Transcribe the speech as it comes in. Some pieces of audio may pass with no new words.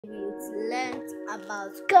We learned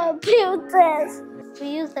about computers. We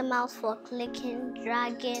use the mouse for clicking,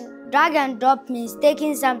 dragging. Drag and drop means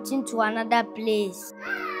taking something to another place.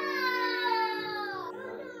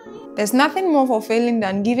 There's nothing more fulfilling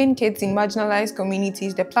than giving kids in marginalized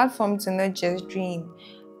communities the platform to not just dream,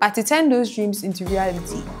 but to turn those dreams into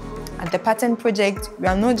reality. At the Pattern Project, we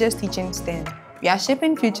are not just teaching STEM, we are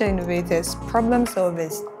shaping future innovators, problem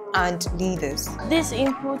solvers, and leaders. This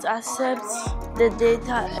input accepts the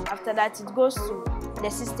data. After that, it goes to the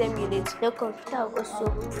system unit. The computer will also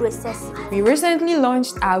process it. We recently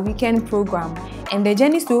launched our weekend program, and the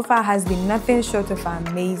journey so far has been nothing short of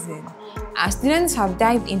amazing. Our students have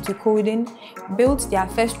dived into coding, built their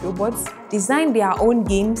first robots, designed their own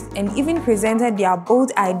games, and even presented their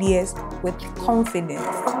bold ideas with confidence.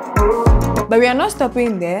 But we are not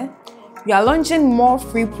stopping there. We are launching more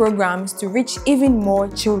free programs to reach even more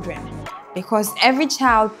children, because every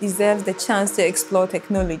child deserves the chance to explore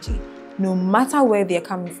technology, no matter where they are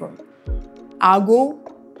coming from. Our goal?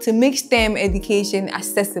 To make STEM education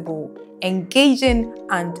accessible, engaging,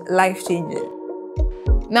 and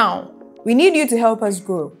life-changing. Now, we need you to help us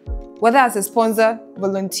grow. Whether as a sponsor,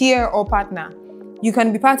 volunteer, or partner, you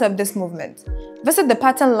can be part of this movement. Visit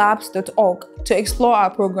thepatternlabs.org to explore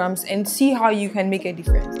our programs and see how you can make a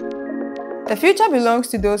difference. The future belongs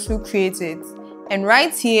to those who create it. And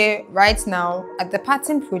right here, right now, at the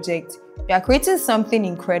Pattern Project, we are creating something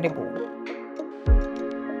incredible.